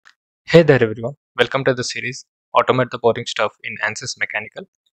Hey there everyone, welcome to the series Automate the Boring Stuff in Ansys Mechanical.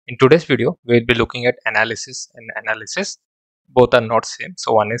 In today's video, we'll be looking at analysis and analysis. Both are not same.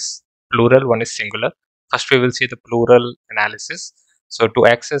 So one is plural, one is singular. First we will see the plural analysis. So to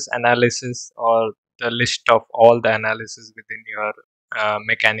access analysis or the list of all the analysis within your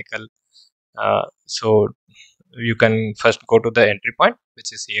mechanical, so you can first go to the entry point,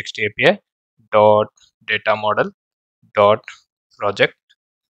 which is ext API dot data model dot project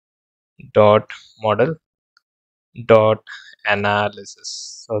dot model dot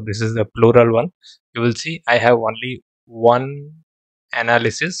analysis. So this is the plural one. You will see I have only one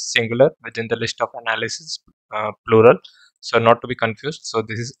analysis singular within the list of analysis, plural, so not to be confused. So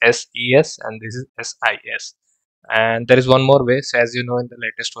this is SES and this is SIS, and there is one more way. So as you know, in the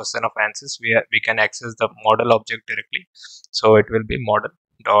latest version of Ansys, we can access the model object directly, so it will be model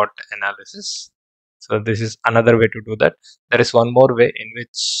dot analysis. So this is another way to do that. There is one more way in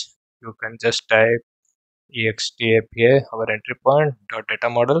which you can just type ext API our entry point dot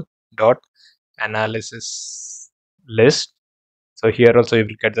data model dot analysis list. So here also you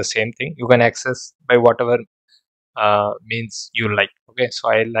will get the same thing. You can access by whatever means you like. Okay,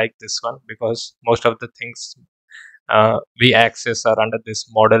 so I like this one because most of the things we access are under this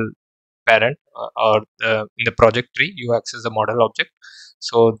model parent, or in the project tree you access the model object.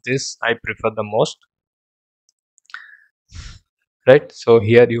 So this I prefer the most, right? So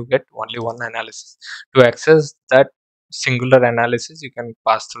here you get only one analysis. To access that singular analysis, you can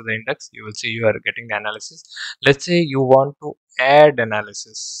pass through the index. You will see you are getting the analysis. Let's say you want to add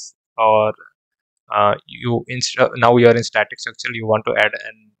analysis, or now you are in static structure, you want to add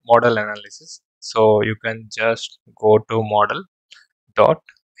a model analysis. So you can just go to model dot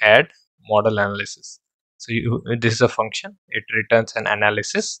add model analysis. So this is a function, it returns an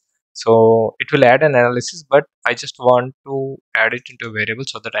analysis. So it will add an analysis, but I just want to add it into a variable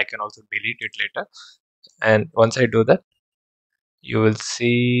so that I can also delete it later. And once I do that, you will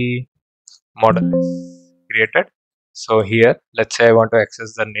see model is created. So here, let's say I want to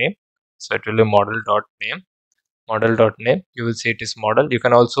access the name, so it will be model dot name. Model dot name, you will see it is model. You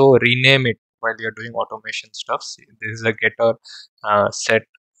can also rename it while you're doing automation stuff. See, this is a get or set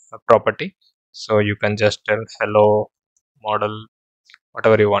property, so you can just tell hello model,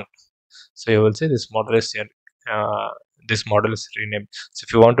 whatever you want. So you will see this model is here, uh, this model is renamed. So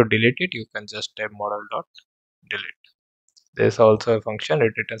if you want to delete it, you can just type model dot delete. There's also a function,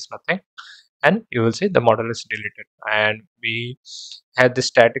 it returns nothing, and you will see the model is deleted. And we had the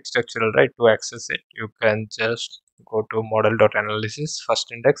static structural, right? To access it, you can just go to model.analysis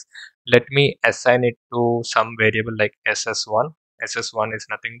first index. Let me assign it to some variable like ss1. ss1 is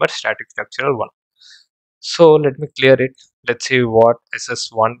nothing but static structural 1. So let me clear it. Let's see what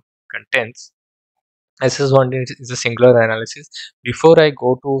ss1 contains. ss1 is a singular analysis. Before I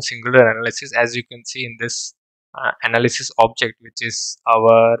go to singular analysis, as you can see in this analysis object, which is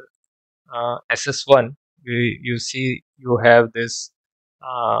our ss1, you see you have this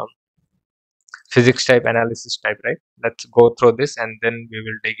uh, physics type, analysis type, right? Let's go through this and then we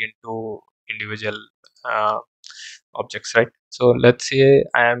will dig into individual uh, objects, right? So let's say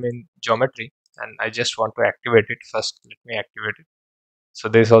I am in geometry and I just want to activate it. First let me activate it. So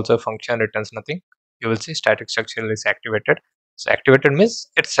there is also a function returns nothing. You will see static structure is activated. So activated means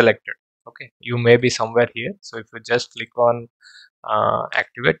it's selected. Okay, you may be somewhere here, so if you just click on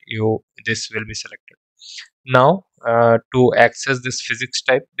activate, this will be selected. Now to access this physics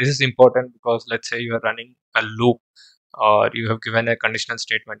type, this is important because let's say you are running a loop, or you have given a conditional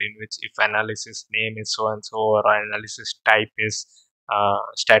statement in which if analysis name is so and so, or analysis type is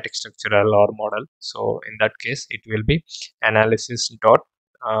static structural or model. So in that case it will be analysis dot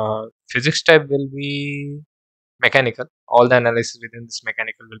physics type will be mechanical. All the analysis within this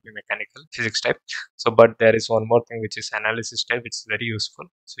mechanical will be mechanical physics type. So but there is one more thing which is analysis type, which is very useful.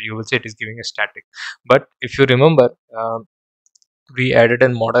 So you will see it is giving a static. But if you remember, we added a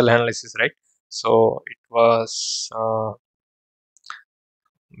model analysis, right? So it was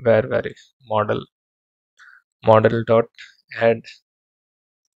where model dot add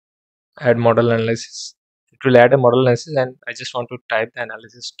model analysis. It will add a model analysis, and I just want to type the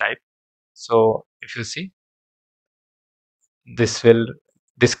analysis type. So if you see, this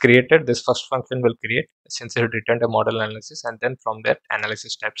created, this first function will create, since it returned a model analysis, and then from that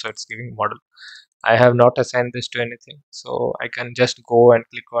analysis type, so it's giving model. I have not assigned this to anything, so I can just go and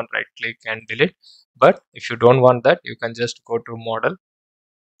click on right click and delete. But if you don't want that, you can just go to model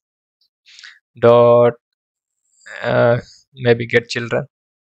dot maybe get children,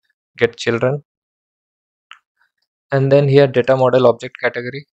 and then here data model object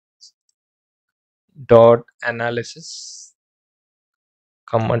category dot analysis,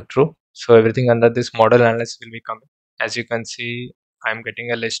 comma true. So everything under this model analysis will be coming. As you can see, I'm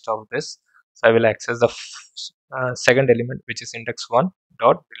getting a list of this. So I will access the second element, which is index 1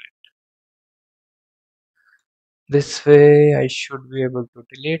 dot delete. This way I should be able to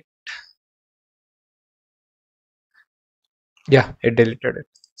delete. Yeah, it deleted it.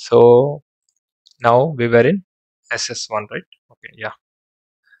 So now we were in SS1, right? Okay, yeah,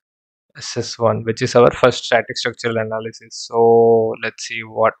 SS1, which is our first static structural analysis. So let's see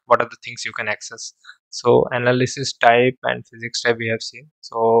what are the things you can access. So analysis type and physics type we have seen.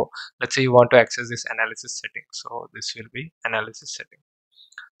 So let's say you want to access this analysis setting. So this will be analysis setting.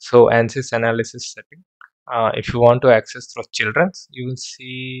 So Ansys analysis setting. If you want to access through children's, you will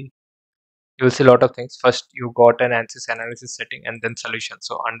see a lot of things. First, you got an Ansys analysis setting and then solution.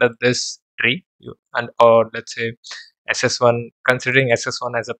 So under this tree, or let's say SS1, considering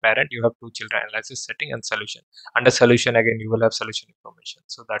SS1 as a parent, you have two children: analysis setting and solution. Under solution, again, you will have solution information.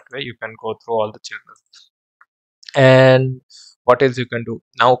 So that way you can go through all the children. And what else you can do?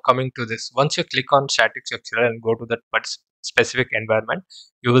 Now coming to this, once you click on static structure and go to that specific environment,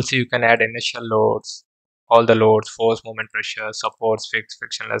 you will see you can add initial loads, all the loads: force, moment, pressure, supports, fixed,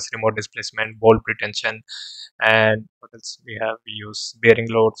 frictionless, remote displacement, bolt pretension, and what else we use bearing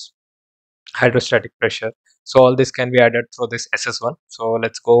loads, hydrostatic pressure. So all this can be added through this SS1. So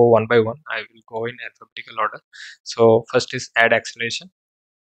let's go one by one. I will go in alphabetical order. So first is add acceleration.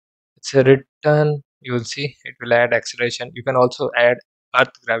 It's a written, you will see it will add acceleration. You can also add earth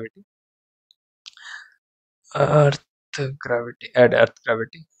gravity. Earth gravity, add earth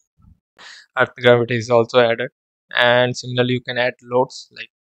gravity. Earth gravity is also added. And similarly, you can add loads like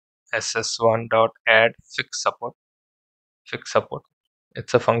ss1 dot add fixed support. Fixed support,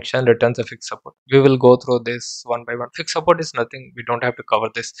 it's a function returns a fixed support. We will go through this one by one. Fixed support is nothing, we don't have to cover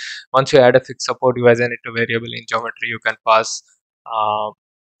this. Once you add a fixed support, you assign it to variable in geometry. You can pass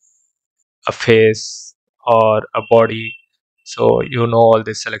a face or a body. So you know all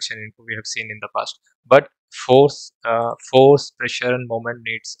this selection info we have seen in the past. But force, pressure, and moment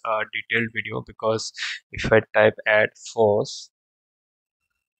needs a detailed video, because if I type add force,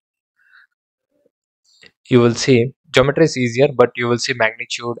 you will see geometry is easier, but you will see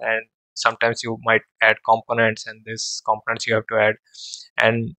magnitude, and sometimes you might add components, and this components you have to add.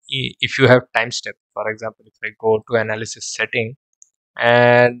 And if you have time step, for example, if I go to analysis setting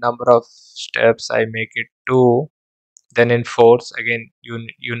and number of steps I make it 2, then in force again you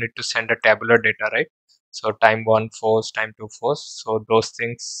need to send a tabular data, right? So time 1 force, time 2 force, so those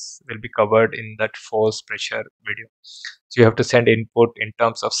things will be covered in that force pressure video. So you have to send input in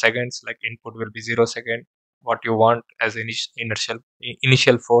terms of seconds, like input will be 0 second, what you want as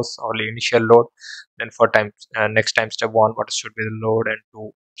initial force or initial load. Then for time next time step 1, what should be the load, and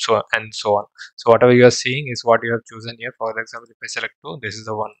 2, so and so on. So whatever you are seeing is what you have chosen here. For example, if I select 2, this is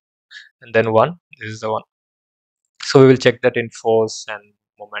the one, and then 1, this is the one. So we will check that in force and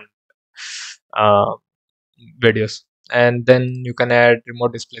moment uh, videos. And then you can add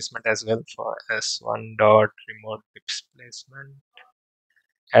remote displacement as well. For s1 dot remote displacement,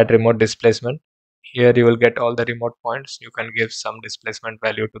 add remote displacement. Here you will get all the remote points. You can give some displacement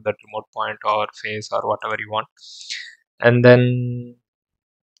value to that remote point or face or whatever you want. And then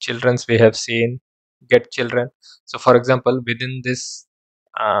children's we have seen, get children. So for example, within this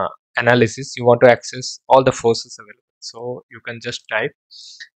analysis, you want to access all the forces available. So you can just type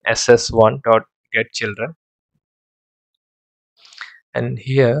ss1 dot get children, and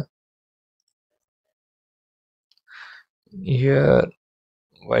here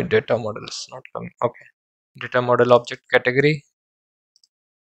why data model is not coming. Okay, data model object category,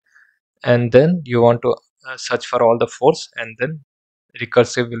 and then you want to search for all the force, and then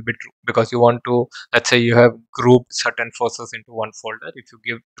recursive will be true, because you want to, let's say you have grouped certain forces into one folder. If you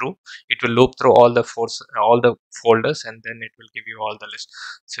give true, it will loop through all the folders, and then it will give you all the list.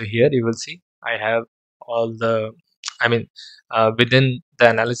 So here you will see I have all the, I mean, within the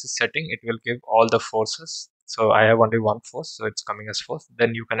analysis setting, it will give all the forces. So I have only one force, so it's coming as force.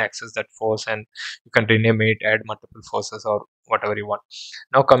 Then you can access that force, and you can rename it, add multiple forces, or whatever you want.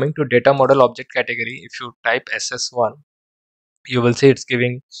 Now coming to data model object category, if you type ss1, you will see it's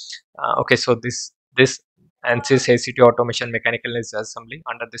giving okay, so this Ansys ACT automation mechanical is assembly.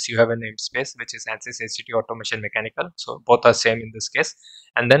 Under this you have a namespace which is Ansys ACT automation mechanical, so both are same in this case.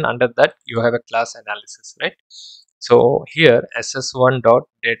 And then under that you have a class analysis, right? So here ss1 dot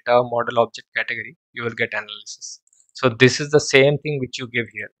data model object category, you will get analysis. So this is the same thing which you give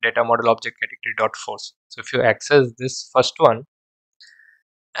here, data model object category dot force. So if you access this first one,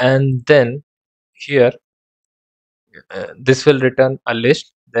 and then here this will return a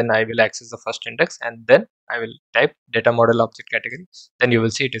list then I will access the first index, and then I will type data model object category. Then you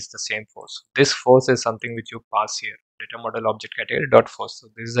will see it is the same force. This force is something which you pass here, data model object category dot force. So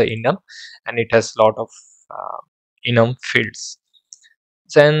this is the enum, and it has lot of enum fields.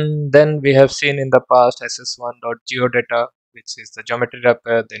 Then we have seen in the past ss1.geodata, which is the geometry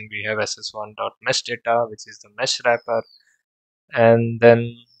wrapper. Then we have ss1.mesh data, which is the mesh wrapper. And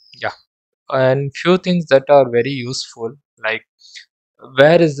then yeah, and few things that are very useful, like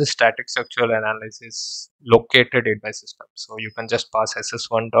where is the static structural analysis located in my system. So you can just pass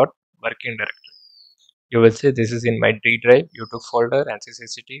ss1.working directory. You will see this is in my D drive YouTube folder, Ansys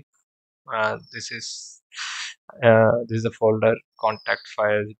ACT. This is the folder contact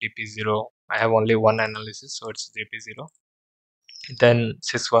files dp0. I have only one analysis, so it's dp0. Then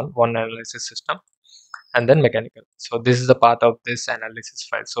sys1 one analysis system, and then mechanical. So this is the path of this analysis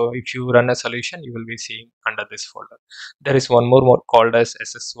file. So if you run a solution, you will be seeing under this folder. There is one more called as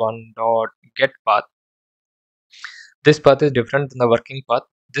ss1.get path. This path is different than the working path.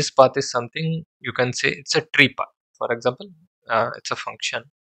 This path is something you can say it's a tree path. For example, it's a function.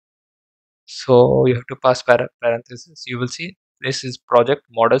 So you have to pass parentheses. You will see this is project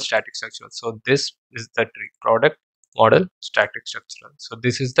model static structural. So this is the tree product model static structural. So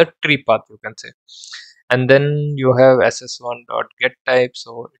this is the tree path, you can say. And then you have ss1.get type.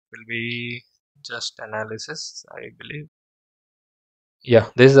 So it will be just analysis, I believe. Yeah,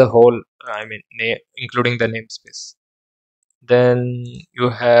 this is the whole, I mean, including the namespace. Then you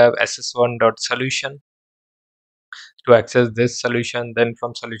have ss1.solution to access this solution. Then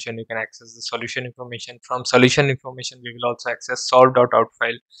from solution you can access the solution information. From solution information we will also access solve.out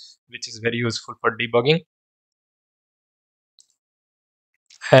file, which is very useful for debugging.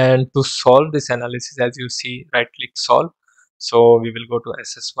 And to solve this analysis, as you see, right click solve. So we will go to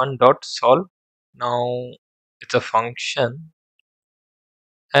ss1.solve. Now it's a function,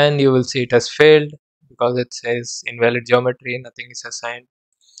 and you will see it has failed because it says invalid geometry, nothing is assigned.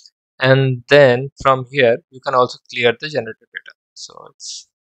 And then from here you can also clear the generated data. So it's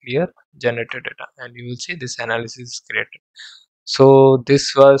clear generated data, and you will see this analysis is created. So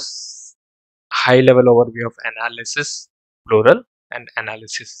this was high level overview of analysis plural and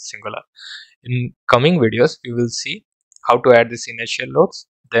analysis singular. In coming videos we will see how to add this initial loads.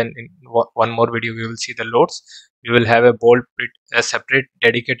 Then in one more video we will see the loads. We will have a separate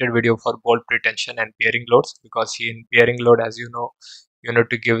dedicated video for bolt pretension and bearing loads, because in bearing load, as you know, you need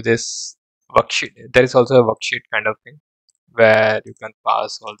to give this worksheet. There is also a worksheet kind of thing where you can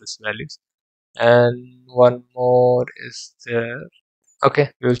pass all these values. And one more is there.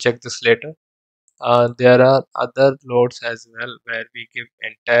 Okay, we will check this later. There are other loads as well where we give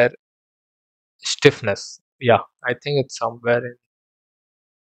entire stiffness. Yeah, I think it's somewhere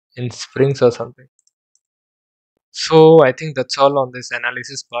in springs or something. So I think that's all on this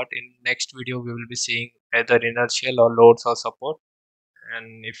analysis part. In next video we will be seeing either inertial or loads or support.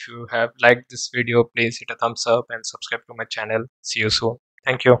 And if you have liked this video, please hit a thumbs up and subscribe to my channel. See you soon.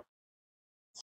 Thank you.